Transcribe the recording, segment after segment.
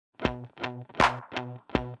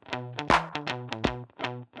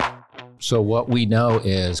So what we know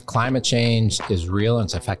is climate change is real and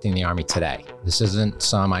it's affecting the Army today. This isn't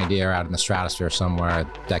some idea out in the stratosphere somewhere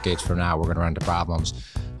decades from now we're going to run into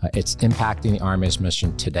problems. It's impacting the Army's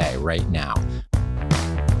mission today, right now.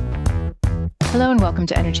 Hello and welcome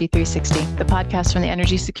to Energy 360, the podcast from the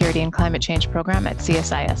Energy Security and Climate Change Program at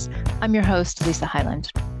CSIS. I'm your host, Lisa Hyland.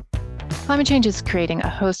 Climate change is creating a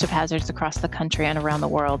host of hazards across the country and around the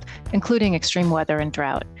world, including extreme weather and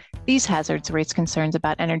drought. These hazards raise concerns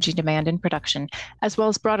about energy demand and production, as well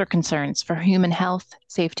as broader concerns for human health,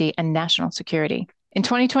 safety, and national security. In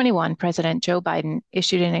 2021, President Joe Biden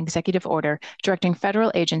issued an executive order directing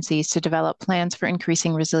federal agencies to develop plans for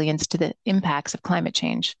increasing resilience to the impacts of climate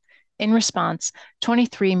change. In response,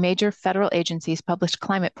 23 major federal agencies published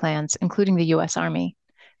climate plans, including the U.S. Army.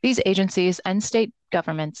 These agencies and state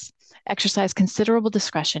governments exercise considerable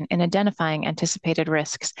discretion in identifying anticipated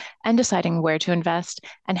risks and deciding where to invest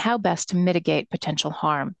and how best to mitigate potential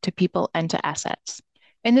harm to people and to assets.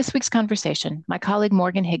 In this week's conversation, my colleague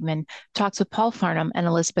Morgan Higman talks with Paul Farnham and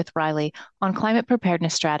Elizabeth Riley on climate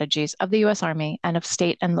preparedness strategies of the U.S. Army and of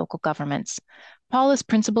state and local governments. Paul is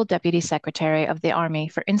Principal Deputy Secretary of the Army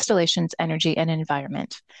for Installations, Energy, and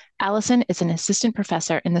Environment. Allison is an assistant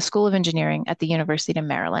professor in the School of Engineering at the University of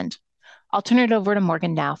Maryland. I'll turn it over to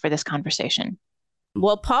Morgan now for this conversation.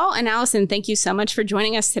 Well, Paul and Allison, thank you so much for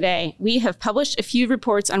joining us today. We have published a few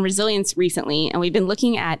reports on resilience recently, and we've been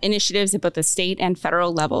looking at initiatives at both the state and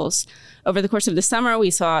federal levels. Over the course of the summer, we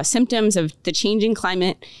saw symptoms of the changing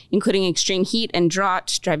climate, including extreme heat and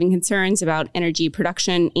drought, driving concerns about energy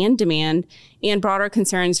production and demand, and broader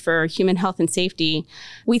concerns for human health and safety.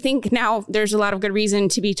 We think now there's a lot of good reason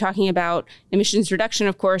to be talking about emissions reduction,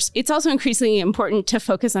 of course. It's also increasingly important to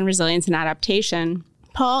focus on resilience and adaptation.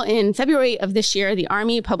 Paul, in February of this year, the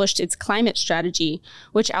Army published its climate strategy,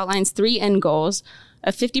 which outlines 3 end goals: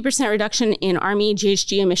 a 50% reduction in Army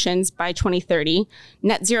GHG emissions by 2030,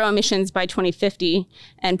 net zero emissions by 2050,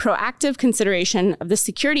 and proactive consideration of the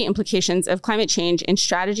security implications of climate change in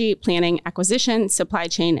strategy, planning, acquisition, supply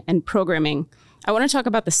chain, and programming. I want to talk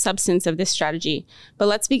about the substance of this strategy, but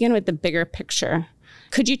let's begin with the bigger picture.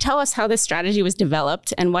 Could you tell us how this strategy was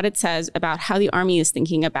developed and what it says about how the Army is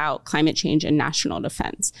thinking about climate change and national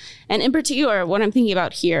defense? And in particular, what I'm thinking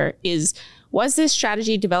about here is, was this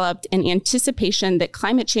strategy developed in anticipation that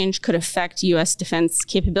climate change could affect U.S. defense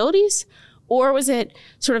capabilities? Or was it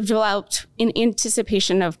sort of developed in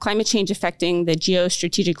anticipation of climate change affecting the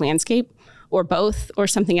geostrategic landscape, or both, or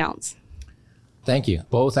something else? Thank you.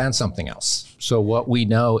 Both and something else. So what we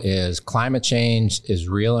know is climate change is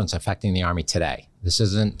real and it's affecting the Army today. This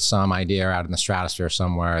isn't some idea out in the stratosphere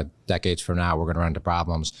somewhere decades from now we're going to run into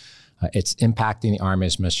problems. It's impacting the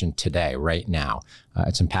Army's mission today, right now.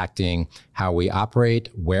 It's impacting how we operate,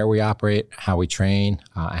 where we operate, how we train,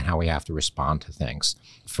 and how we have to respond to things.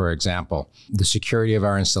 For example, the security of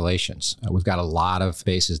our installations. We've got a lot of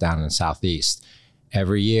bases down in the Southeast.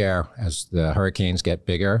 Every year, as the hurricanes get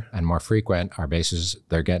bigger and more frequent, our bases,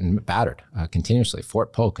 they're getting battered continuously.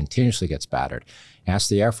 Fort Polk continuously gets battered. Ask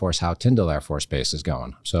the Air Force how Tyndall Air Force Base is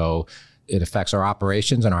going. So it affects our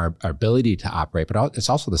operations and our ability to operate, but it's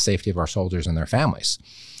also the safety of our soldiers and their families.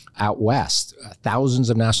 Out west, thousands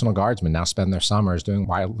of National Guardsmen now spend their summers doing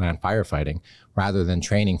wildland firefighting rather than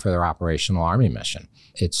training for their operational Army mission.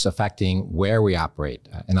 It's affecting where we operate.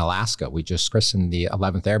 In Alaska, we just christened the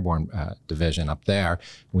 11th Airborne Division up there.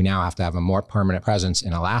 We now have to have a more permanent presence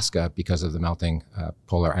in Alaska because of the melting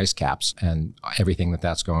polar ice caps and everything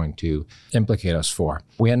that's going to implicate us for.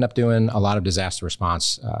 We end up doing a lot of disaster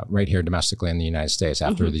response right here domestically in the United States.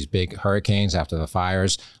 After these big hurricanes, after the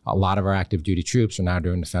fires, a lot of our active duty troops are now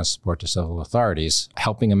doing defense support to civil authorities,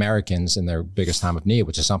 helping Americans in their biggest time of need,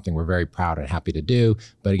 which is something we're very proud and happy to do.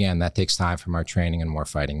 But again, that takes time from our training and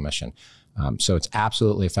warfighting mission. So it's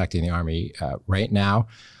absolutely affecting the Army right now.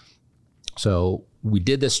 So we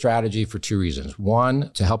did this strategy for 2 reasons.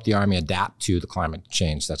 One, to help the Army adapt to the climate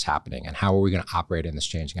change that's happening and how are we going to operate in this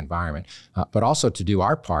changing environment, but also to do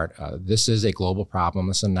our part. This is a global problem.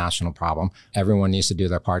 This is a national problem. Everyone needs to do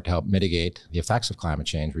their part to help mitigate the effects of climate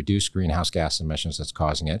change, reduce greenhouse gas emissions that's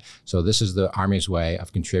causing it. So this is the Army's way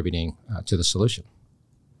of contributing to the solution.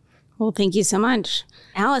 Well, thank you so much.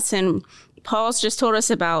 Allison, Paul's just told us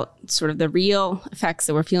about sort of the real effects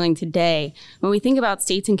that we're feeling today. When we think about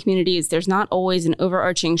states and communities, there's not always an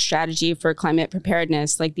overarching strategy for climate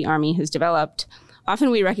preparedness like the Army has developed. Often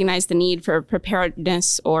we recognize the need for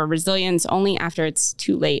preparedness or resilience only after it's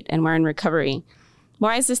too late and we're in recovery.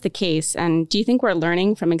 Why is this the case? And do you think we're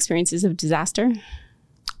learning from experiences of disaster?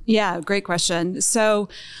 Yeah, great question. So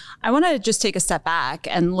I want to just take a step back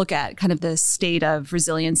and look at kind of the state of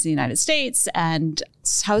resilience in the United States and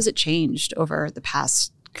how has it changed over the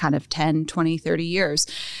past kind of 10, 20, 30 years.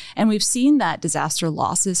 And we've seen that disaster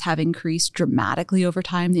losses have increased dramatically over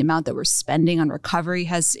time. The amount that we're spending on recovery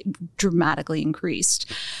has dramatically increased.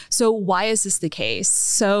 So why is this the case?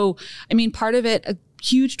 So, I mean, part of it, a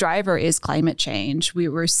huge driver is climate change. We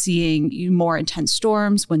were seeing more intense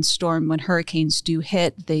storms. When hurricanes do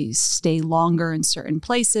hit, they stay longer in certain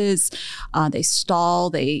places. They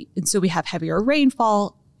stall. And so we have heavier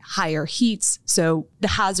rainfall, higher heats. So the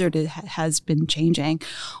hazard has been changing.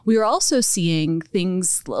 We are also seeing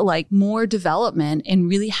things like more development in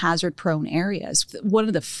really hazard prone areas. One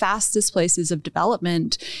of the fastest places of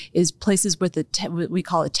development is places with we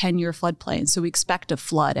call it 10-year floodplain. So we expect a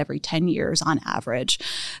flood every 10 years on average.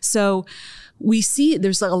 So we see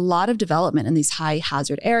there's a lot of development in these high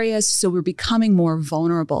hazard areas. So we're becoming more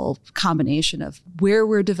vulnerable, combination of where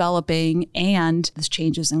we're developing and the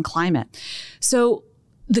changes in climate. So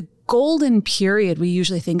the golden period we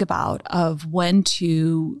usually think about of when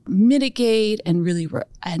to mitigate and really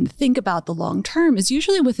and think about the long term is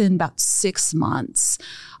usually within about 6 months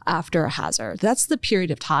after a hazard. That's the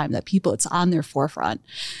period of time that it's on their forefront.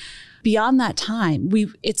 Beyond that time,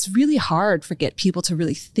 it's really hard for people to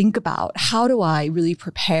really think about how do I really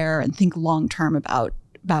prepare and think long term about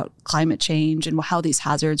climate change and how these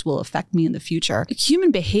hazards will affect me in the future.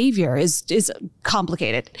 Human behavior is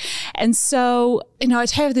complicated. And so, I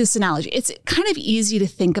have this analogy. It's kind of easy to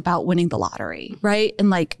think about winning the lottery, right?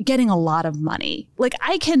 And like getting a lot of money. Like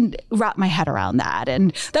I can wrap my head around that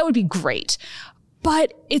and that would be great.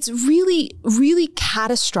 But it's really, really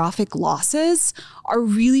catastrophic losses are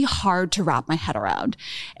really hard to wrap my head around.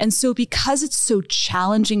 And so because it's so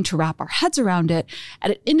challenging to wrap our heads around it,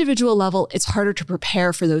 at an individual level, it's harder to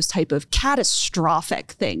prepare for those type of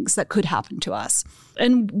catastrophic things that could happen to us.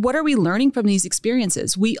 And what are we learning from these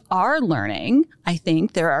experiences? We are learning. I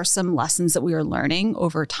think there are some lessons that we are learning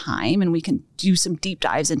over time, and we can do some deep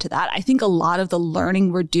dives into that. I think a lot of the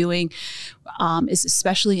learning we're doing is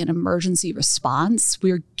especially in emergency response.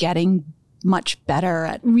 We're getting much better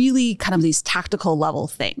at really kind of these tactical level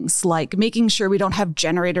things, like making sure we don't have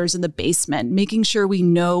generators in the basement, making sure we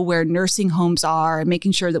know where nursing homes are, and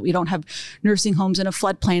making sure that we don't have nursing homes in a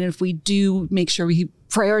floodplain. And if we do, make sure we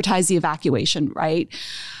prioritize the evacuation, right?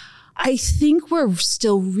 I think we're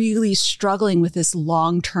still really struggling with this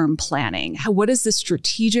long-term planning. What is the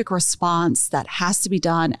strategic response that has to be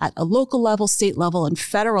done at a local level, state level, and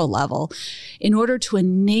federal level in order to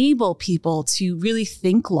enable people to really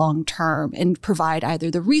think long-term and provide either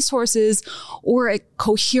the resources or a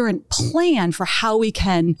coherent plan for how we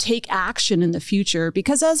can take action in the future?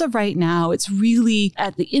 Because as of right now, it's really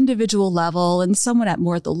at the individual level and somewhat at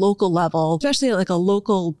the local level, especially at like a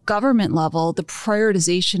local government level, the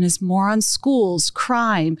prioritization is more on schools,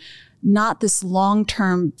 crime, not this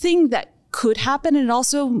long-term thing that could happen and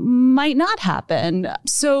also might not happen.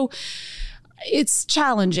 So it's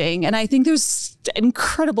challenging. And I think there's an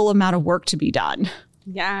incredible amount of work to be done.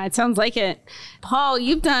 Yeah, it sounds like it. Paul,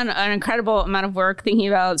 you've done an incredible amount of work thinking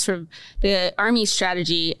about sort of the Army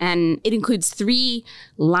strategy, and it includes 3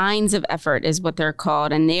 lines of effort is what they're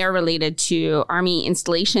called, and they are related to Army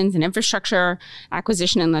installations and infrastructure,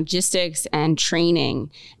 acquisition and logistics, and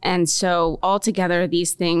training. And so altogether,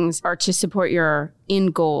 these things are to support your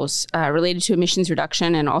end goals related to emissions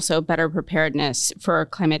reduction and also better preparedness for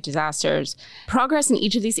climate disasters. Progress in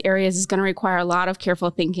each of these areas is going to require a lot of careful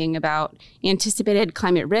thinking about anticipated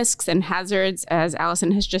climate risks and hazards, as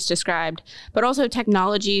Allison has just described, but also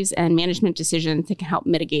technologies and management decisions that can help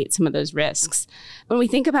mitigate some of those risks. When we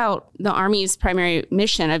think about the Army's primary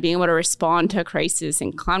mission of being able to respond to a crisis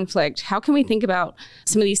and conflict, how can we think about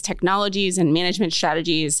some of these technologies and management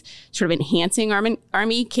strategies sort of enhancing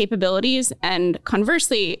Army capabilities? And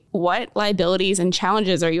conversely, what liabilities and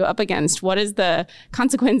challenges are you up against? What is the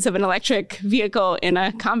consequence of an electric vehicle in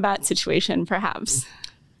a combat situation, perhaps?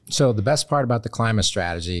 So the best part about the climate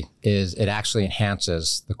strategy is it actually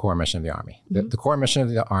enhances the core mission of the Army. Mm-hmm. The core mission of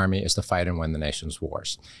the Army is to fight and win the nation's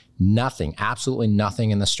wars. Nothing, absolutely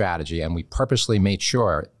nothing in the strategy, and we purposely made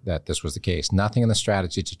sure that this was the case, nothing in the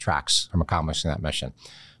strategy detracts from accomplishing that mission.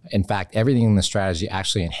 In fact, everything in the strategy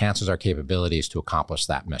actually enhances our capabilities to accomplish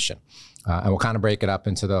that mission. And we'll kind of break it up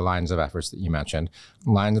into the lines of efforts that you mentioned.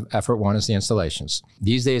 Line of effort 1 is the installations.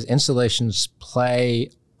 These days, installations play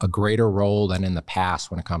a greater role than in the past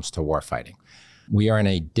when it comes to war fighting. We are in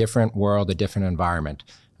a different world, a different environment.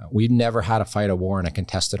 We've never had to fight a war in a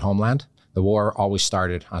contested homeland. The war always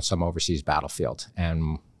started on some overseas battlefield.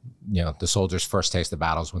 And the soldiers' first taste of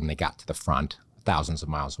battle is when they got to the front. thousands of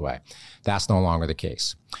miles away. That's no longer the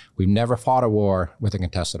case. We've never fought a war with a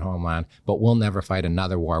contested homeland, but we'll never fight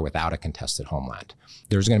another war without a contested homeland.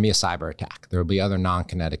 There's going to be a cyber attack. There will be other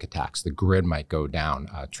non-kinetic attacks. The grid might go down.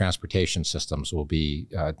 Transportation systems will be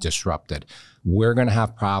disrupted. We're going to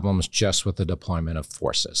have problems just with the deployment of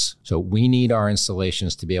forces. So we need our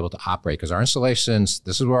installations to be able to operate, because our installations,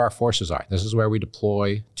 this is where our forces are. This is where we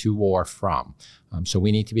deploy to war from. So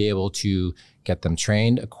we need to be able to get them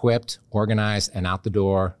trained, equipped, organized, and out the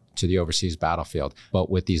door to the overseas battlefield. But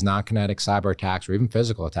with these non-kinetic cyber attacks or even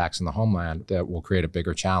physical attacks in the homeland, that will create a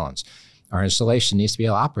bigger challenge. Our installation needs to be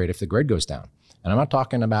able to operate if the grid goes down. And I'm not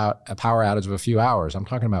talking about a power outage of a few hours. I'm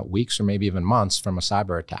talking about weeks or maybe even months from a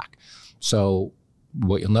cyber attack. So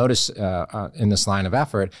what you'll notice in this line of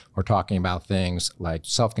effort, we're talking about things like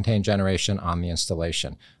self-contained generation on the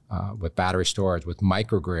installation, with battery storage, with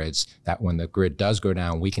microgrids, that when the grid does go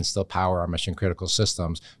down, we can still power our mission critical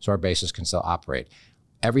systems so our bases can still operate.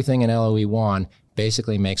 Everything in LOE 1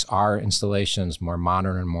 basically makes our installations more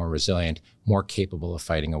modern and more resilient, more capable of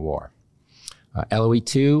fighting a war. LOE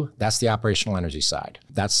 2, that's the operational energy side.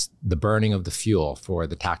 That's the burning of the fuel for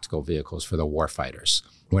the tactical vehicles, for the war fighters.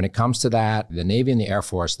 When it comes to that, the Navy and the Air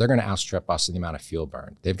Force, they're going to outstrip us in the amount of fuel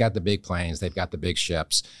burned. They've got the big planes, they've got the big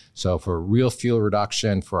ships. So for real fuel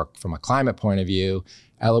reduction, from a climate point of view,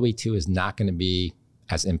 LOE 2 is not going to be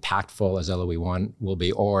as impactful as LOE 1 will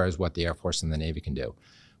be, or as what the Air Force and the Navy can do.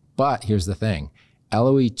 But here's the thing,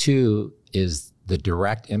 LOE 2 is the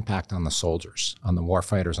direct impact on the soldiers, on the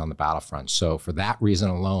warfighters on the battlefront. So for that reason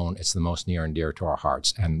alone, it's the most near and dear to our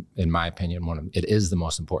hearts. And in my opinion, it is the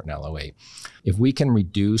most important LOE. If we can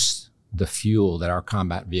reduce the fuel that our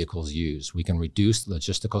combat vehicles use, we can reduce the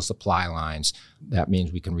logistical supply lines. That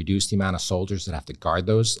means we can reduce the amount of soldiers that have to guard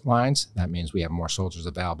those lines. That means we have more soldiers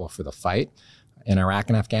available for the fight. In Iraq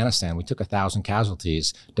and Afghanistan, we took 1,000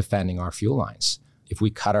 casualties defending our fuel lines. If we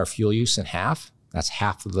cut our fuel use in half, that's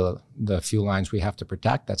half of the fuel lines we have to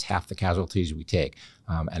protect. That's half the casualties we take.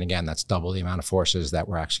 And again, that's double the amount of forces that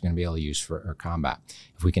we're actually going to be able to use for our combat.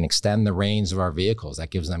 If we can extend the range of our vehicles, that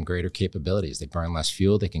gives them greater capabilities. They burn less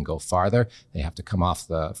fuel, they can go farther. They have to come off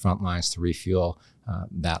the front lines to refuel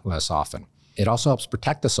that less often. It also helps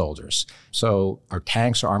protect the soldiers. So our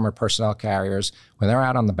tanks or armored personnel carriers, when they're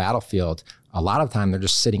out on the battlefield, a lot of the time they're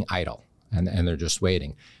just sitting idle and they're just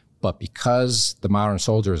waiting. But because the modern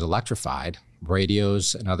soldier is electrified,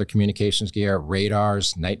 radios and other communications gear,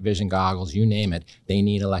 radars, night vision goggles, you name it, they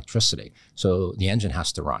need electricity. So the engine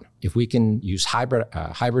has to run. If we can use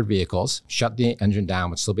hybrid vehicles, shut the engine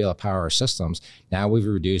down, but still be able to power our systems, now we've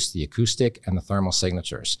reduced the acoustic and the thermal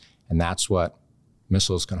signatures. And that's what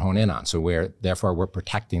missiles can hone in on. So therefore we're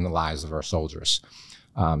protecting the lives of our soldiers.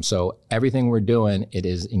 So everything we're doing, it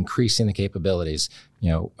is increasing the capabilities.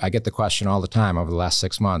 I get the question all the time over the last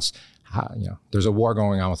 6 months, there's a war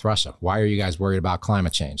going on with Russia. Why are you guys worried about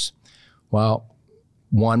climate change? Well,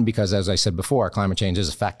 one, because as I said before, climate change is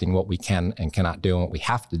affecting what we can and cannot do and what we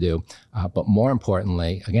have to do. But more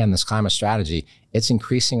importantly, again, this climate strategy, it's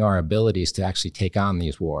increasing our abilities to actually take on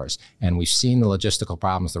these wars. And we've seen the logistical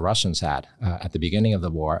problems the Russians had at the beginning of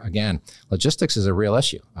the war. Again, logistics is a real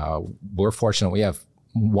issue. We're fortunate we have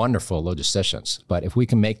wonderful logisticians, but if we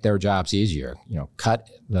can make their jobs easier, cut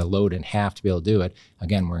the load in half to be able to do it,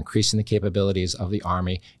 again, we're increasing the capabilities of the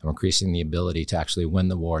Army and we're increasing the ability to actually win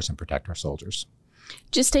the wars and protect our soldiers.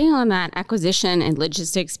 Just staying on that acquisition and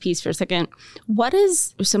logistics piece for a second, what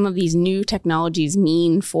does some of these new technologies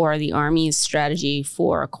mean for the Army's strategy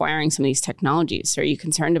for acquiring some of these technologies? Are you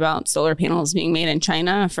concerned about solar panels being made in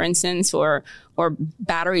China, for instance, or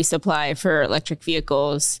battery supply for electric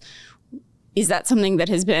vehicles? Is that something that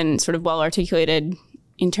has been sort of well articulated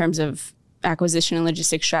in terms of acquisition and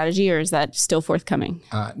logistics strategy, or is that still forthcoming?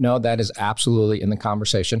 No, that is absolutely in the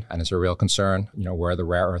conversation, and it's a real concern, where the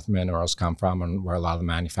rare earth minerals come from and where a lot of the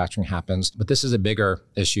manufacturing happens. But this is a bigger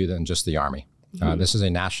issue than just the Army. This is a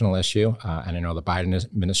national issue, and I know the Biden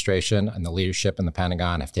administration and the leadership in the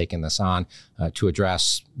Pentagon have taken this on to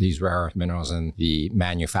address these rare earth minerals and the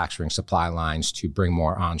manufacturing supply lines to bring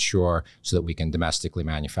more onshore so that we can domestically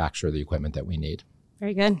manufacture the equipment that we need.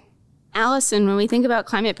 Very good. Allison, when we think about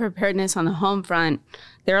climate preparedness on the home front,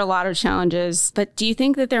 there are a lot of challenges, but do you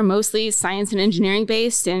think that they're mostly science and engineering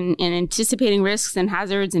based in anticipating risks and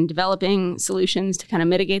hazards and developing solutions to kind of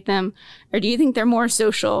mitigate them? Or do you think they're more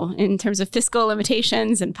social in terms of fiscal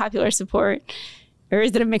limitations and popular support? Or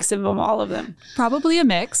is it a mix of all of them? Probably a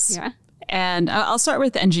mix. Yeah. And I'll start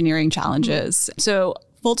with engineering challenges. So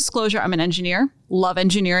full disclosure, I'm an engineer, love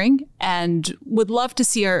engineering, and would love to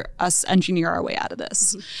see us engineer our way out of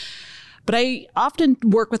this. But I often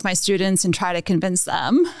work with my students and try to convince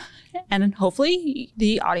them and hopefully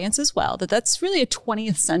the audience as well, that that's really a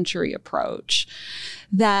 20th century approach.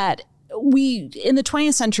 That in the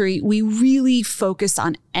 20th century, we really focused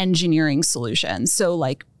on engineering solutions. So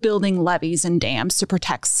like building levees and dams to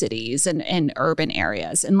protect cities and urban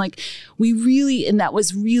areas. And that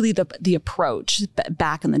was really the approach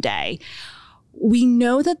back in the day. We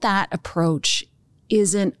know that approach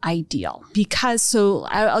isn't ideal because,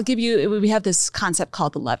 I'll give you, we have this concept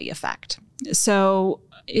called the levee effect. So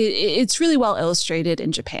it's really well illustrated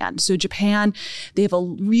in Japan. So Japan, they have a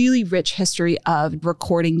really rich history of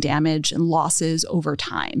recording damage and losses over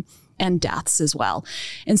time and deaths as well.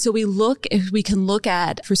 And so if we can look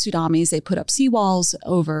at, for tsunamis, they put up seawalls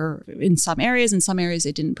over in some areas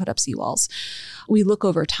they didn't put up seawalls. We look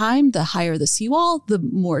over time, the higher the seawall, the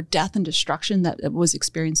more death and destruction that was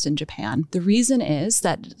experienced in Japan. The reason is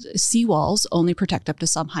that seawalls only protect up to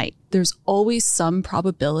some height. There's always some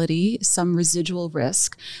probability, some residual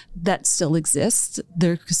risk that still exists.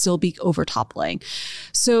 There could still be overtoppling.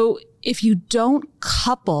 So if you don't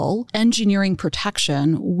couple engineering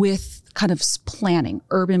protection with kind of planning,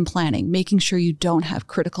 urban planning, making sure you don't have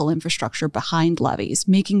critical infrastructure behind levees,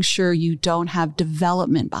 making sure you don't have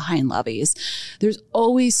development behind levees, there's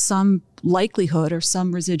always some likelihood or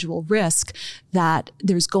some residual risk that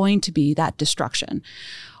there's going to be that destruction.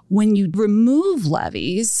 When you remove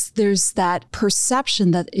levees, there's that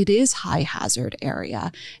perception that it is high hazard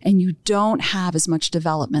area and you don't have as much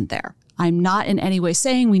development there. I'm not in any way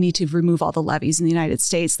saying we need to remove all the levees in the United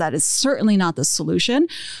States. That is certainly not the solution.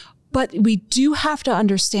 But we do have to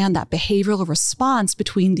understand that behavioral response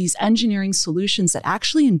between these engineering solutions that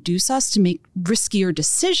actually induce us to make riskier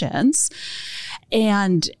decisions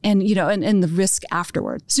and the risk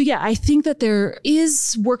afterward. So yeah, I think that there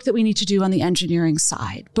is work that we need to do on the engineering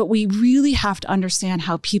side, but we really have to understand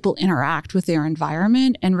how people interact with their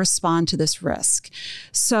environment and respond to this risk.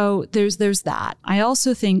 So there's that. I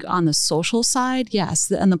also think on the social side, yes,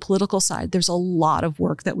 and the political side, there's a lot of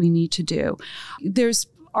work that we need to do. There's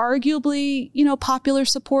arguably, popular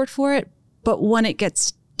support for it, but when it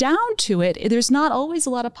gets down to it, there's not always a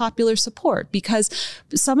lot of popular support because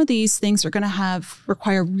some of these things are going to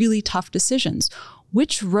require really tough decisions.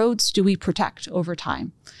 Which roads do we protect over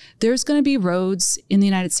time? There's going to be roads in the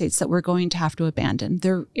United States that we're going to have to abandon.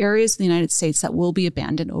 There are areas in the United States that will be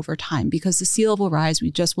abandoned over time because the sea level rise, we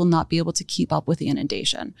just will not be able to keep up with the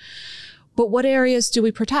inundation. But what areas do we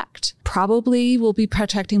protect? Probably we'll be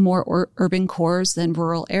protecting more urban cores than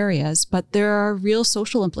rural areas, but there are real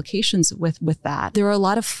social implications with that. There are a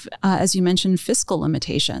lot of, as you mentioned, fiscal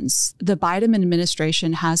limitations. The Biden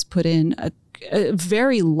administration has put in a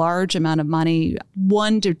very large amount of money,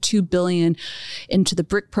 $1 to $2 billion into the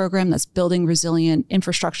BRIC program that's building resilient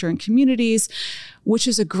infrastructure in communities, which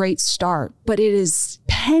is a great start, but it is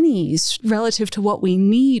pennies relative to what we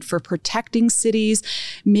need for protecting cities,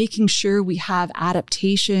 making sure we have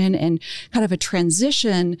adaptation and kind of a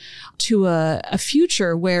transition to a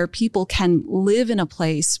future where people can live in a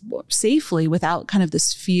place safely without kind of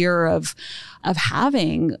this fear of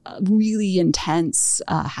having really intense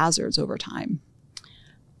hazards over time.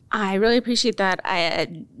 I really appreciate that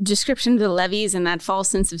description of the levees and that false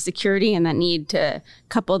sense of security and that need to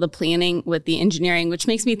couple the planning with the engineering, which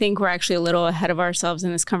makes me think we're actually a little ahead of ourselves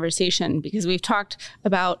in this conversation because we've talked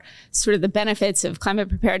about sort of the benefits of climate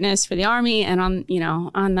preparedness for the Army and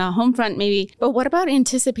on the home front maybe. But what about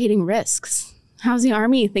anticipating risks? How's the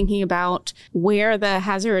Army thinking about where the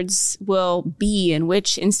hazards will be and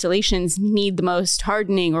which installations need the most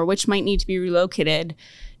hardening or which might need to be relocated?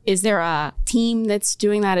 Is there a team that's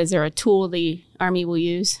doing that? Is there a tool the Army will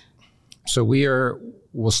use? So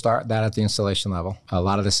we'll start that at the installation level. A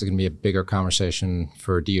lot of this is going to be a bigger conversation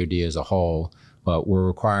for DoD as a whole, but we're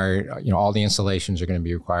required, all the installations are going to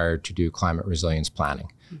be required to do climate resilience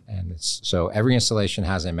planning. And so every installation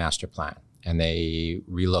has a master plan and they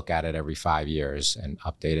relook at it every 5 years and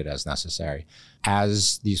update it as necessary.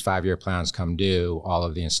 As these 5-year plans come due, all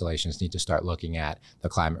of the installations need to start looking at the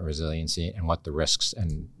climate resiliency and what the risks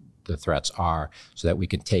and the threats are so that we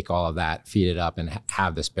can take all of that, feed it up and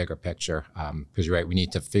have this bigger picture. Because you're right, we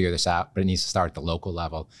need to figure this out, but it needs to start at the local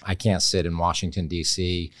level. I can't sit in Washington,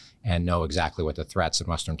 D.C. and know exactly what the threats in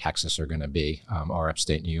Western Texas are going to be, or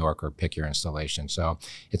upstate New York, or pick your installation. So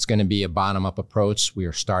it's going to be a bottom-up approach. We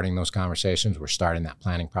are starting those conversations. We're starting that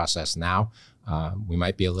planning process now. We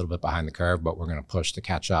might be a little bit behind the curve, but we're going to push to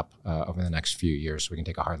catch up over the next few years so we can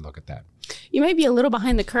take a hard look at that. You might be a little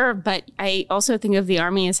behind the curve, but I also think of the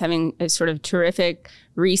Army as having a sort of terrific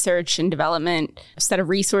research and development set of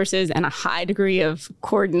resources and a high degree of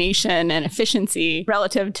coordination and efficiency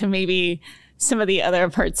relative to maybe some of the other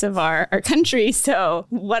parts of our country. So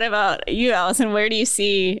what about you, Allison? Where do you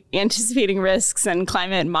see anticipating risks and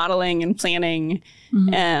climate modeling and planning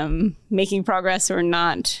making progress or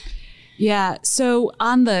not? Yeah. So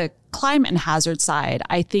on the climate and hazard side,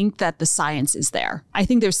 I think that the science is there. I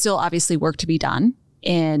think there's still obviously work to be done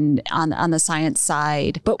on the science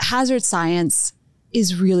side, but hazard science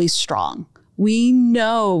is really strong. We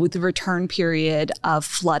know the return period of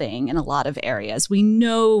flooding in a lot of areas. We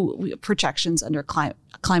know projections under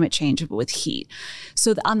climate change with heat.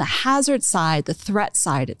 So on the hazard side, the threat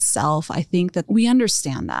side itself, I think that we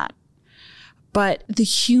understand that. But the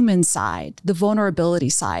human side, the vulnerability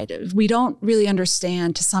side, we don't really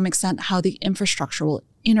understand to some extent how the infrastructure will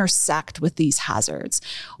intersect with these hazards,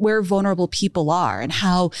 where vulnerable people are and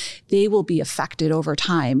how they will be affected over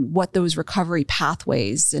time, what those recovery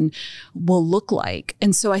pathways will look like.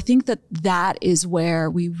 And so I think that is where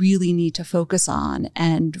we really need to focus on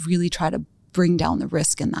and really try to bring down the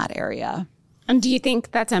risk in that area. And do you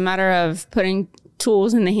think that's a matter of putting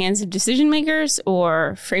tools in the hands of decision makers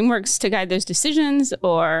or frameworks to guide those decisions,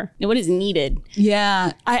 or what is needed?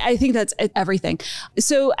 Yeah, I think that's everything.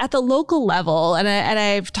 So at the local level, and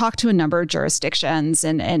I've talked to a number of jurisdictions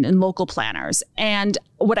and local planners, and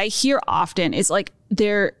what I hear often is like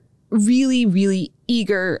they're really, really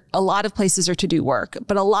eager. A lot of places are to do work,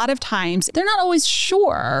 but a lot of times they're not always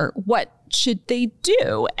sure what should they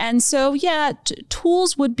do. And so, yeah,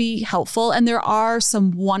 tools would be helpful. And there are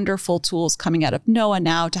some wonderful tools coming out of NOAA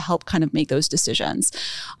now to help kind of make those decisions.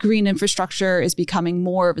 Green infrastructure is becoming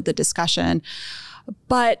more of the discussion.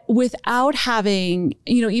 But without having,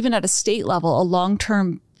 even at a state level, a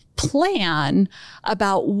long-term plan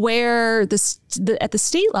about where at the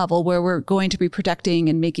state level where we're going to be protecting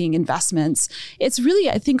and making investments, it's really,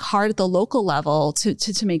 I think, hard at the local level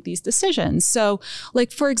to make these decisions. So,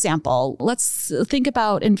 like, for example, let's think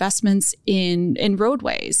about investments in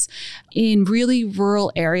roadways. In really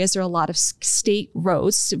rural areas, there are a lot of state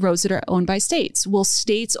roads that are owned by states. Will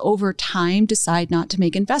states over time decide not to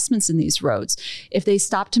make investments in these roads? If they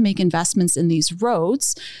stop to make investments in these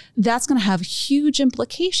roads, that's going to have huge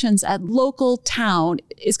implications at local town.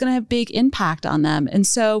 Is going to have big impact on them. And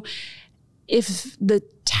so if the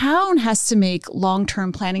town has to make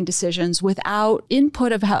long-term planning decisions without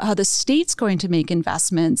input of how the state's going to make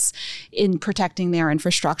investments in protecting their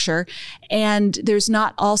infrastructure, and there's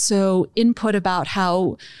not also input about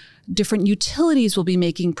how different utilities will be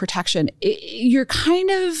making protection, you're kind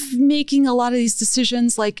of making a lot of these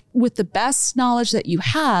decisions like with the best knowledge that you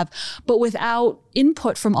have, but without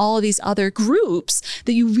input from all of these other groups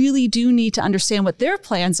that you really do need to understand what their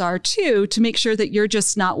plans are too, to make sure that you're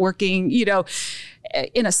just not working,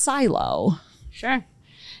 in a silo. Sure.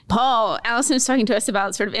 Paul, Allison is talking to us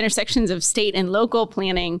about sort of intersections of state and local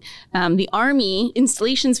planning. The Army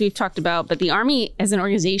installations we've talked about, but the Army as an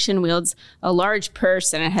organization wields a large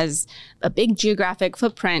purse and it has a big geographic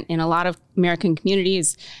footprint in a lot of American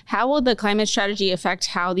communities. How will the climate strategy affect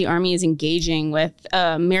how the Army is engaging with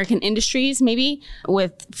American industries, maybe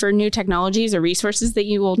for new technologies or resources that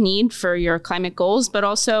you will need for your climate goals, but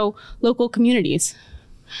also local communities?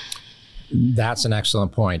 That's an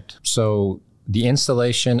excellent point. So the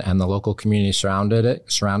installation and the local community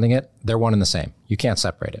surrounding it, they're one and the same. You can't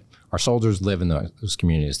separate it. Our soldiers live in those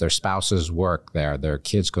communities. Their spouses work there. Their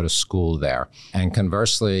kids go to school there. And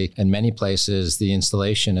conversely, in many places, the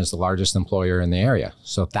installation is the largest employer in the area.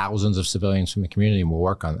 So thousands of civilians from the community will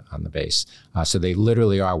work on the base. So they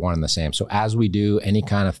literally are one and the same. So as we do any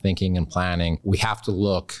kind of thinking and planning, we have to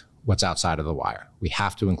look what's outside of the wire. We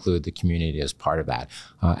have to include the community as part of that.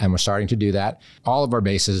 And we're starting to do that. All of our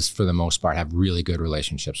bases, for the most part, have really good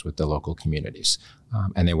relationships with the local communities.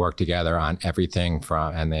 And they work together on everything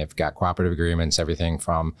and they've got cooperative agreements, everything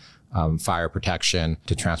from fire protection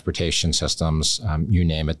to transportation systems, you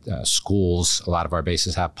name it, schools. A lot of our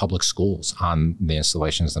bases have public schools on the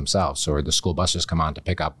installations themselves. So the school buses come on to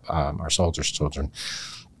pick up our soldiers' children.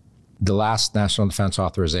 The last National Defense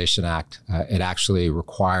Authorization Act, it actually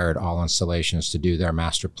required all installations to do their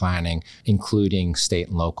master planning, including state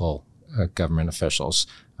and local government officials.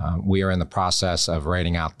 We are in the process of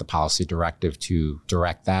writing out the policy directive to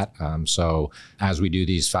direct that. So as we do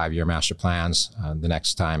these 5-year master plans, the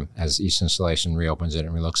next time as each installation reopens it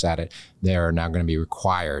and relooks at it, they're now going to be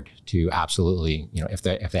required to absolutely, if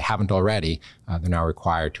they haven't already, they're now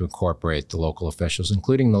required to incorporate the local officials,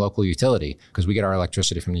 including the local utility, because we get our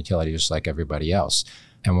electricity from the utility just like everybody else.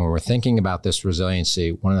 And when we're thinking about this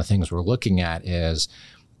resiliency, one of the things we're looking at is,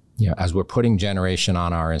 as we're putting generation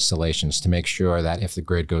on our installations to make sure that if the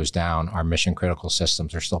grid goes down, our mission critical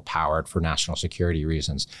systems are still powered for national security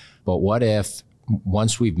reasons. But what if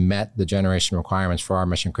once we've met the generation requirements for our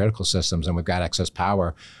mission critical systems and we've got excess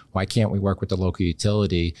power, why can't we work with the local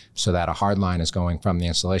utility so that a hard line is going from the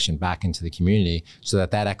installation back into the community so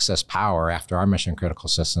that that excess power after our mission critical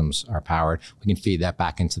systems are powered, we can feed that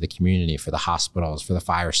back into the community for the hospitals, for the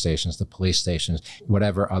fire stations, the police stations,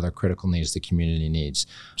 whatever other critical needs the community needs.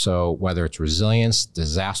 So whether it's resilience,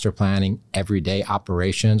 disaster planning, everyday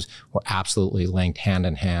operations, we're absolutely linked hand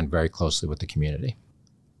in hand very closely with the community.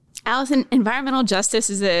 Allison, environmental justice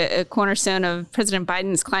is a cornerstone of President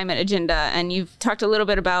Biden's climate agenda, and you've talked a little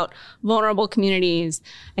bit about vulnerable communities.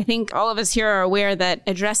 I think all of us here are aware that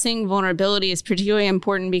addressing vulnerability is particularly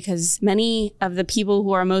important because many of the people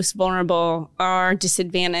who are most vulnerable are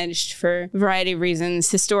disadvantaged for a variety of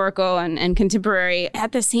reasons, historical and contemporary.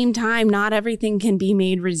 At the same time, not everything can be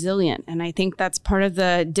made resilient, and I think that's part of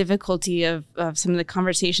the difficulty of some of the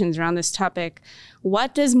conversations around this topic.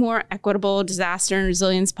 What does more equitable disaster and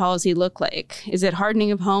resilience policy look like? Is it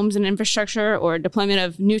hardening of homes and infrastructure or deployment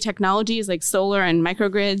of new technologies like solar and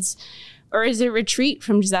microgrids? Or is it retreat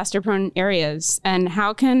from disaster-prone areas? And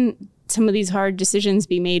how can some of these hard decisions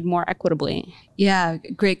be made more equitably? Yeah,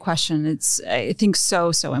 great question. It's, I think,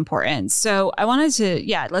 so important. So I wanted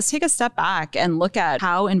to, let's take a step back and look at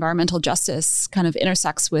how environmental justice kind of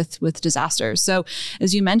intersects with disasters. So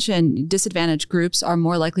as you mentioned, disadvantaged groups are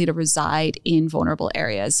more likely to reside in vulnerable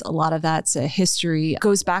areas. A lot of that's a history,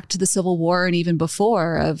 goes back to the Civil War and even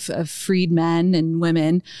before of freed men and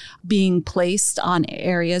women being placed on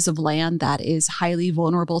areas of land that is highly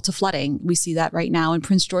vulnerable to flooding. We see that right now in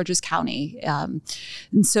Prince George's County. And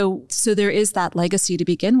so there is that legacy to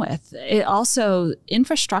begin with. It also,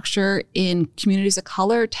 infrastructure in communities of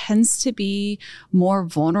color tends to be more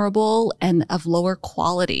vulnerable and of lower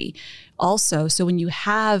quality. Also, so when you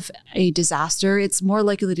have a disaster, it's more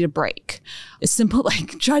likely to break. It's simple,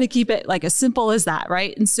 like try to keep it like as simple as that,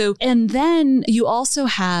 right? And then you also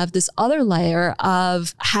have this other layer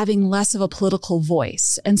of having less of a political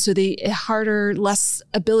voice. And so less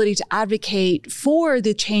ability to advocate for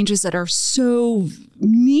the changes that are so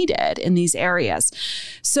needed in these areas.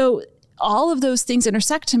 So all of those things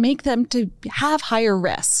intersect to make them to have higher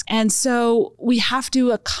risk. And so we have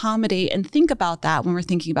to accommodate and think about that when we're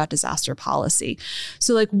thinking about disaster policy.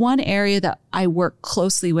 So like one area that I work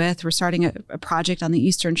closely with, we're starting a project on the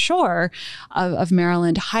Eastern Shore of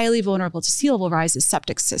Maryland, highly vulnerable to sea level rise, is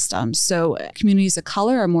septic systems. So communities of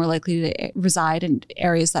color are more likely to reside in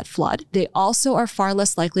areas that flood. They also are far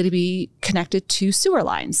less likely to be connected to sewer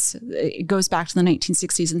lines. It goes back to the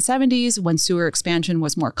 1960s and 70s when sewer expansion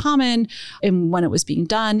was more common. And when it was being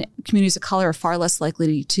done, communities of color are far less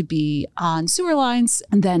likely to be on sewer lines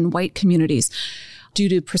than white communities due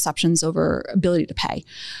to perceptions over ability to pay.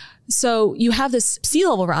 So you have this sea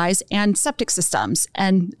level rise and septic systems,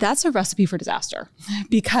 and that's a recipe for disaster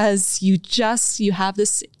because you have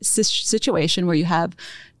this situation where you have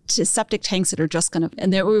septic tanks that are just going to,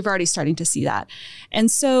 and we've already starting to see that.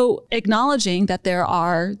 And so acknowledging that there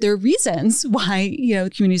are reasons why,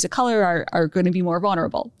 communities of color are going to be more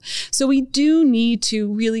vulnerable. So we do need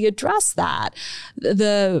to really address that.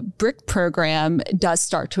 The BRIC program does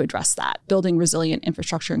start to address that, building resilient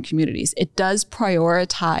infrastructure in communities. It does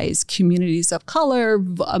prioritize communities of color,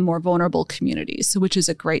 more vulnerable communities, so which is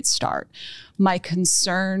a great start. My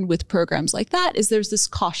concern with programs like that is there's this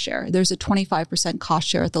cost share. There's a 25% cost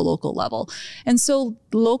share at the local level. And so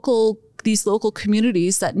these local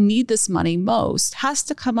communities that need this money most has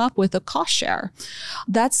to come up with a cost share.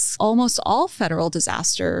 That's almost all federal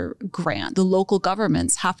disaster grant. The local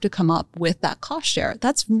governments have to come up with that cost share.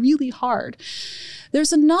 That's really hard.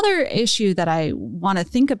 There's another issue that I want to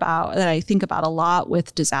think about, that I think about a lot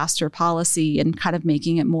with disaster policy and kind of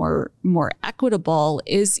making it more equitable,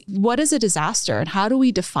 is what is a disaster and how do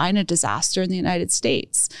we define a disaster in the United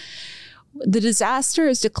States? The disaster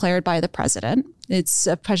is declared by the president. It's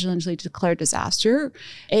a presidentially declared disaster.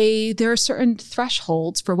 There are certain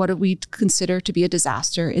thresholds for what we consider to be a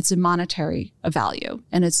disaster. It's a monetary value,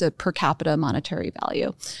 and it's a per capita monetary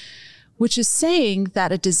value, which is saying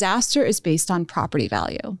that a disaster is based on property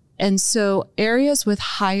value. And so areas with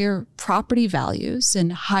higher property values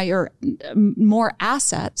and more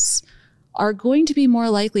assets are going to be more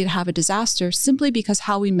likely to have a disaster simply because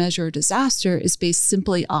how we measure a disaster is based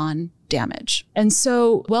simply on damage. And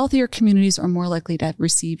so wealthier communities are more likely to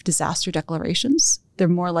receive disaster declarations. They're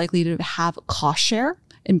more likely to have a cost share.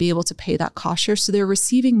 and be able to pay that cost share. So they're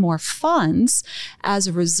receiving more funds as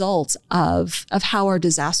a result of how our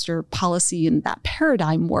disaster policy and that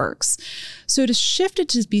paradigm works. So to shift it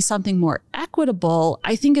to be something more equitable,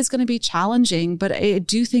 I think is going to be challenging, but I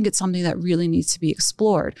do think it's something that really needs to be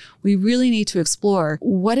explored. We really need to explore,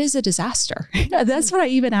 what is a disaster? That's what I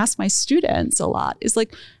even ask my students a lot, is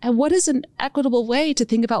like, what is an equitable way to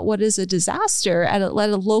think about what is a disaster at a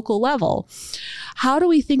local level? How do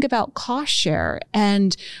we think about cost share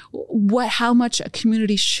and how much a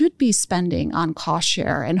community should be spending on cost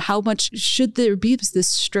share, and how much should there be this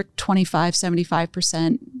strict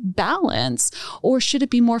 25-75% balance, or should it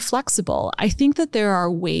be more flexible? I think that there are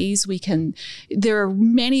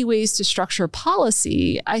many ways to structure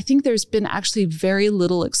policy. I think there's been actually very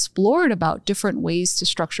little explored about different ways to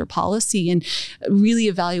structure policy and really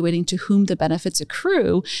evaluating to whom the benefits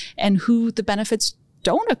accrue and who the benefits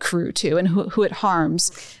don't accrue to and who it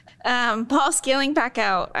harms. Paul, scaling back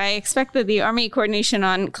out, I expect that the Army coordination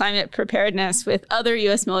on climate preparedness with other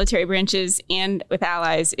U.S. military branches and with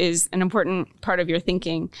allies is an important part of your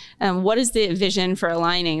thinking. What is the vision for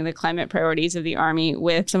aligning the climate priorities of the Army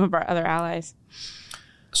with some of our other allies?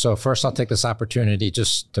 So first, I'll take this opportunity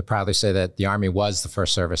just to proudly say that the Army was the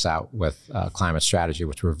first service out with climate strategy,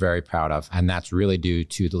 which we're very proud of. And that's really due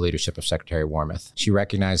to the leadership of Secretary Wormuth. She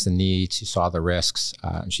recognized the need, she saw the risks,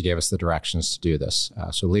 and she gave us the directions to do this.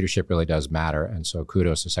 So leadership really does matter. And so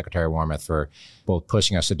kudos to Secretary Wormuth for both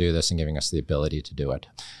pushing us to do this and giving us the ability to do it.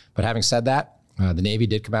 But having said that, the Navy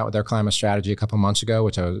did come out with their climate strategy a couple months ago,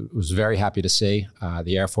 which I was very happy to see.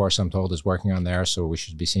 The Air Force, I'm told, is working on theirs, so we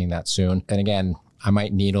should be seeing that soon. And again, I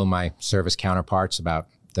might needle my service counterparts about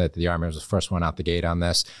that the Army was the first one out the gate on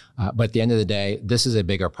this. But at the end of the day, this is a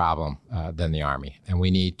bigger problem than the Army. And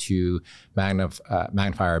we need to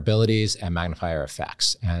magnify our abilities and magnify our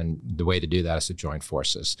effects. And the way to do that is to join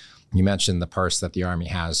forces. You mentioned the purse that the Army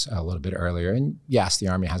has a little bit earlier. And yes, the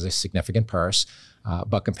Army has a significant purse.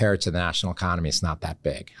 But compared to the national economy, it's not that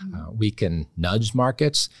big. We can nudge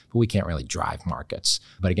markets, but we can't really drive markets.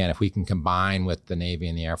 But again, if we can combine with the Navy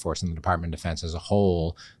and the Air Force and the Department of Defense as a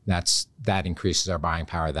whole, that increases our buying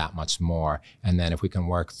power that much more. And then if we can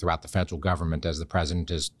work throughout the federal government, as the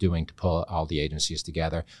president is doing, to pull all the agencies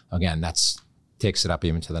together, again, takes it up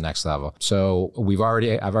even to the next level. So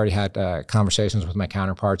I've already had conversations with my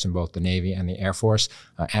counterparts in both the Navy and the Air Force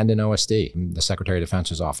and in OSD, the Secretary of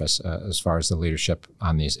Defense's office, as far as the leadership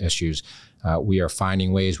on these issues. We are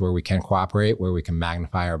finding ways where we can cooperate, where we can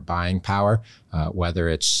magnify our buying power, whether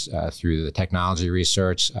it's through the technology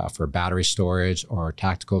research for battery storage or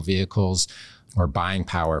tactical vehicles, or buying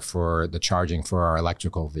power for the charging for our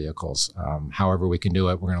electrical vehicles. However we can do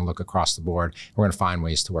it, we're going to look across the board. We're going to find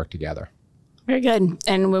ways to work together. Very good.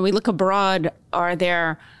 And when we look abroad, are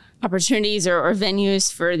there opportunities or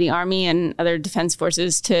venues for the Army and other defense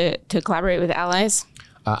forces to collaborate with allies?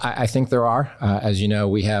 I think there are. As you know,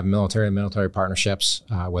 we have military partnerships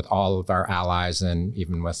with all of our allies, and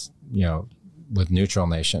even with neutral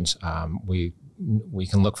nations. We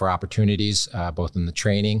can look for opportunities both in the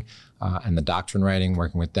training and the doctrine writing,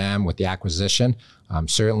 working with them, with the acquisition.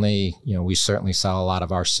 Certainly, we certainly sell a lot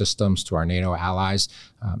of our systems to our NATO allies.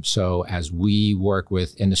 So as we work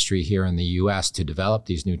with industry here in the U.S. to develop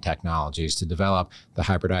these new technologies, to develop the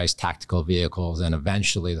hybridized tactical vehicles and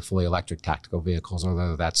eventually the fully electric tactical vehicles,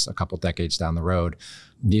 although that's a couple decades down the road,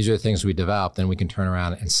 these are the things we develop, then we can turn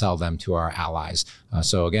around and sell them to our allies.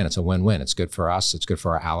 So again, it's a win-win. It's good for us. It's good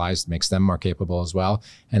for our allies. It makes them more capable as well.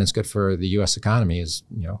 And it's good for the U.S. economy. It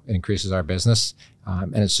increases our business.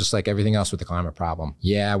 And it's just like everything else with the climate problem.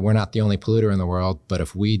 Yeah, we're not the only polluter in the world, but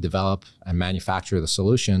if we develop and manufacture the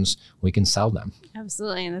solutions, we can sell them.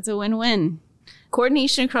 Absolutely. And that's a win-win.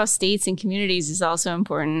 Coordination across states and communities is also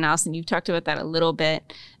important. Allison, you've talked about that a little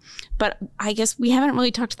bit. But I guess we haven't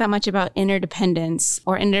really talked that much about interdependence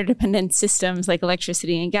or interdependent systems like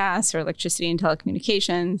electricity and gas or electricity and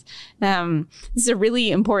telecommunications. This is a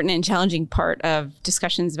really important and challenging part of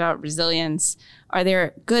discussions about resilience. Are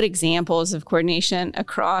there good examples of coordination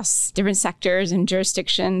across different sectors and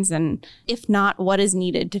jurisdictions? And if not, what is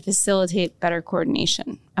needed to facilitate better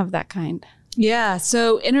coordination of that kind? Yeah,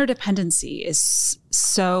 so interdependency is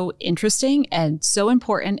so interesting and so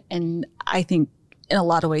important, and I think in a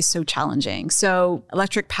lot of ways so challenging. So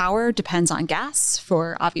electric power depends on gas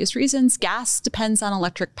for obvious reasons. Gas depends on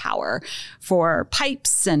electric power for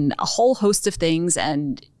pipes and a whole host of things.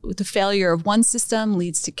 And the failure of one system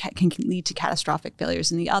can lead to catastrophic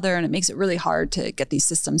failures in the other, and it makes it really hard to get these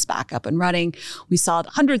systems back up and running. We saw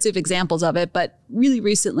hundreds of examples of it, but really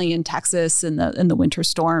recently in Texas in the winter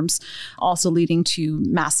storms, also leading to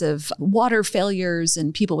massive water failures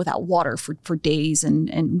and people without water for days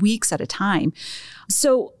and weeks at a time.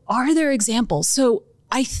 So are there examples? So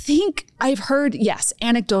I think I've heard, yes,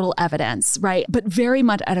 anecdotal evidence, right? But very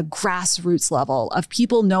much at a grassroots level of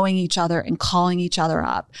people knowing each other and calling each other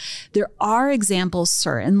up. There are examples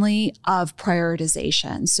certainly of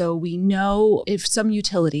prioritization. So we know if some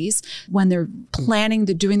utilities, when they're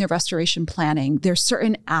doing their restoration planning, there's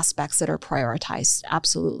certain aspects that are prioritized.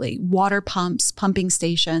 Absolutely. Water pumps, pumping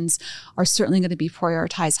stations are certainly going to be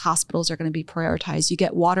prioritized. Hospitals are going to be prioritized. You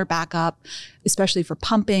get water backup, especially for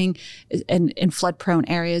pumping and in flood-prone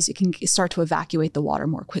areas, you can start to evacuate the water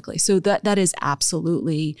more quickly. So that is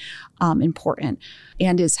absolutely important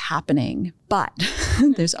and is happening. But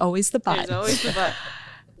there's always the but. There's always the but.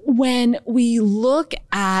 When we look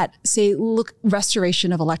at,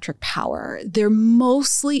 restoration of electric power, they're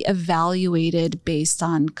mostly evaluated based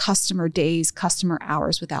on customer days, customer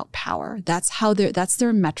hours without power. That's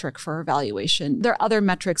their metric for evaluation. There are other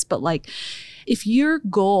metrics, but if your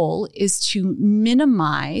goal is to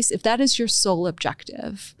minimize, if that is your sole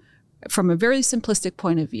objective, from a very simplistic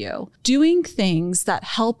point of view, doing things that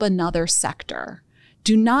help another sector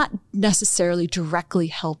do not necessarily directly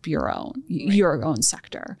help your own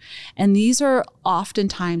sector. And these are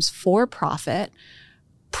oftentimes for-profit,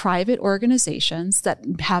 private organizations that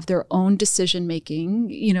have their own decision-making.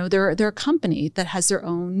 They're a company that has their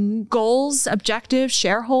own goals, objectives,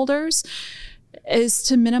 shareholders, is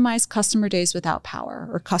to minimize customer days without power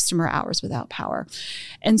or customer hours without power.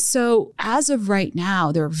 And so as of right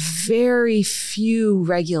now, there are very few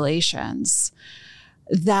regulations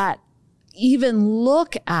that even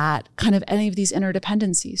look at kind of any of these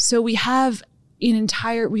interdependencies. So we have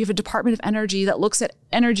a Department of Energy that looks at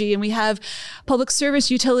energy, and we have public service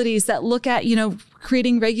utilities that look at,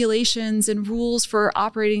 creating regulations and rules for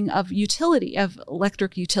operating of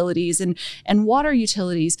electric utilities and water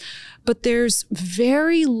utilities. But there's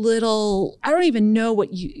very little, I don't even know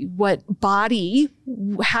what body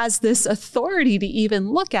has this authority to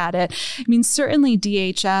even look at it. I mean, certainly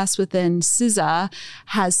DHS within CISA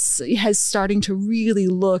has starting to really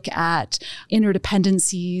look at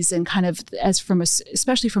interdependencies and kind of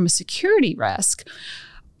especially from a security risk.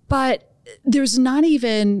 But there's not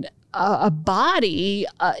even a body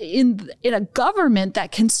in a government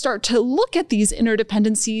that can start to look at these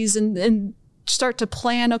interdependencies and start to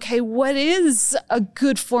plan, okay, what is a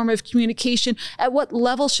good form of communication? At what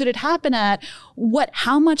level should it happen at?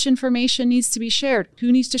 How much information needs to be shared?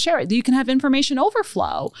 Who needs to share it? You can have information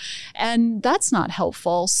overflow, and that's not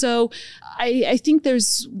helpful. So I think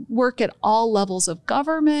there's work at all levels of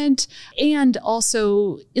government and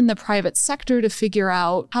also in the private sector to figure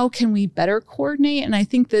out how can we better coordinate. And I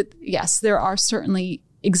think that, yes, there are certainly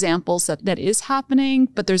examples that is happening,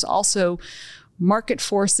 but there's also market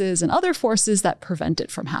forces and other forces that prevent it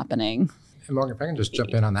from happening. And Morgan, if I can just jump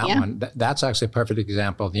in on that one, that's actually a perfect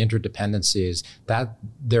example of the interdependencies, that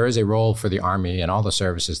there is a role for the Army and all the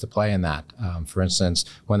services to play in that. For instance,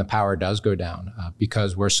 when the power does go down,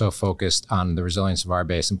 because we're so focused on the resilience of our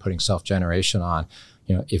base and putting self-generation on,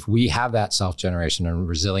 if we have that self-generation and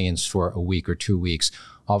resilience for a week or 2 weeks,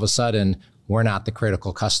 all of a sudden, we're not the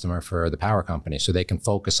critical customer for the power company. So they can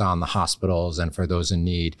focus on the hospitals and for those in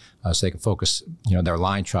need. So they can focus, their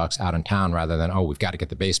line trucks out in town rather than, we've got to get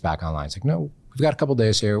the base back online. It's like, no, we've got a couple of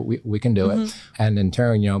days here. We can do it. And in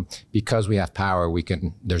turn, because we have power,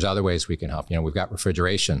 there's other ways we can help. We've got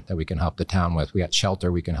refrigeration that we can help the town with. We got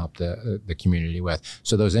shelter we can help the community with.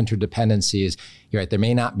 So those interdependencies, you're right, there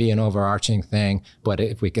may not be an overarching thing, but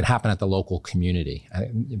if we can happen at the local community,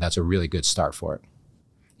 that's a really good start for it.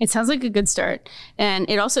 It sounds like a good start. And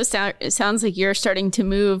it also sounds like you're starting to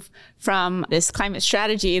move from this climate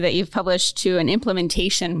strategy that you've published to an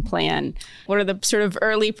implementation plan. What are the sort of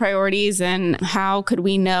early priorities, and how could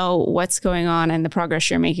we know what's going on and the progress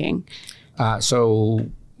you're making? So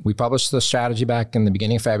we published the strategy back in the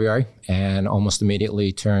beginning of February and almost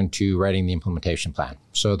immediately turned to writing the implementation plan.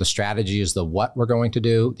 So the strategy is the what we're going to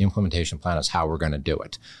do. The implementation plan is how we're going to do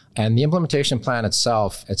it. And the implementation plan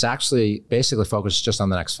itself, it's actually basically focused just on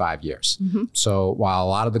the next 5 years. So while a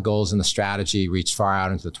lot of the goals in the strategy reach far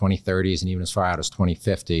out into the 2030s and even as far out as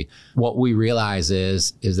 2050, what we realize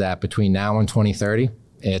is that between now and 2030,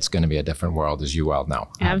 it's going to be a different world, as you well know.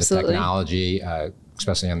 Absolutely. The technology,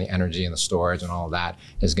 especially on the energy and the storage and all of that,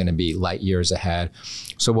 is going to be light years ahead.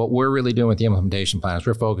 So what we're really doing with the implementation plan is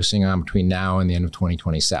we're focusing on between now and the end of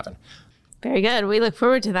 2027. Very good. We look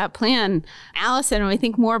forward to that plan. Allison, when we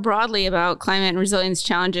think more broadly about climate and resilience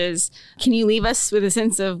challenges, can you leave us with a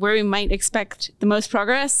sense of where we might expect the most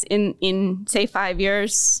progress in say, 5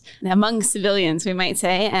 years among civilians, we might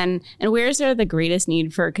say, and where's there the greatest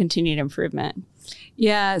need for continued improvement?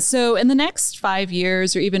 Yeah. So in the next 5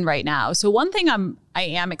 years, or even right now, so one thing I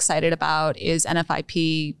am excited about is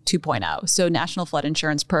NFIP 2.0. So National Flood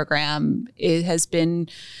Insurance Program, it has been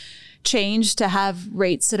changed to have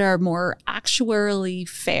rates that are more actuarially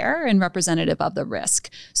fair and representative of the risk.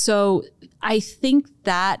 So I think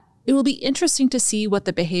that it will be interesting to see what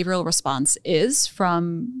the behavioral response is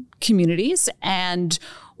from communities and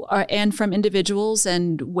from individuals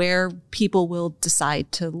and where people will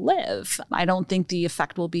decide to live. I don't think the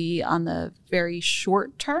effect will be on the very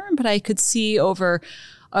short term, but I could see over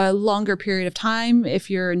a longer period of time, if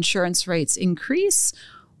your insurance rates increase,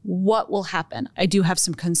 what will happen. I do have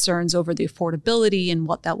some concerns over the affordability and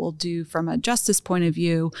what that will do from a justice point of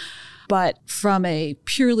view. But from a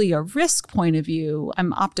purely a risk point of view,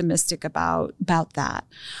 I'm optimistic about that.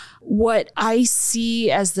 What I see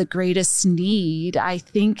as the greatest need, I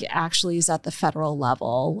think actually is at the federal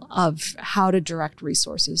level of how to direct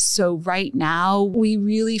resources. So right now, we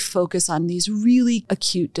really focus on these really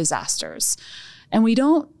acute disasters. And we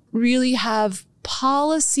don't really have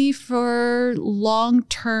policy for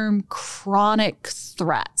long-term chronic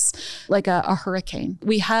threats, like a hurricane.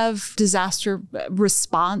 We have disaster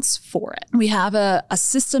response for it. We have a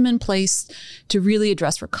system in place to really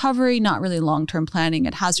address recovery, not really long-term planning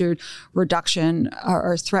and hazard reduction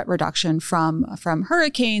or threat reduction from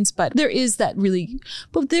hurricanes. But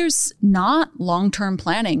there's not long-term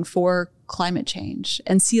planning for climate change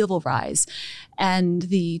and sea level rise and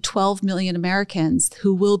the 12 million Americans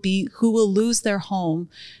who will lose their home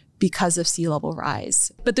because of sea level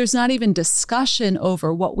rise. But there's not even discussion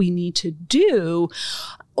over what we need to do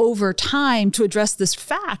over time to address this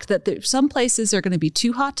fact that some places are going to be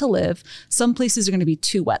too hot to live, some places are going to be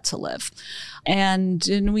too wet to live. And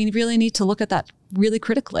we really need to look at that really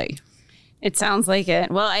critically. It sounds like it.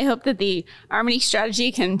 Well, I hope that the Army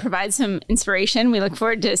strategy can provide some inspiration. We look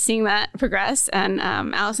forward to seeing that progress. And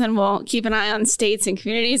Allison will keep an eye on states and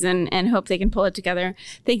communities and hope they can pull it together.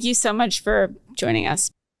 Thank you so much for joining us.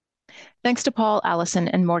 Thanks to Paul, Allison,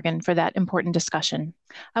 and Morgan for that important discussion.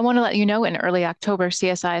 I want to let you know in early October,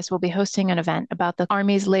 CSIS will be hosting an event about the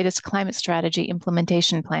Army's latest climate strategy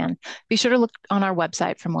implementation plan. Be sure to look on our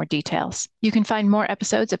website for more details. You can find more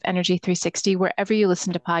episodes of Energy 360 wherever you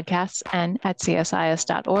listen to podcasts and at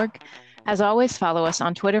csis.org. As always, follow us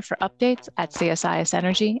on Twitter for updates at CSIS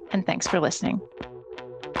Energy, and thanks for listening.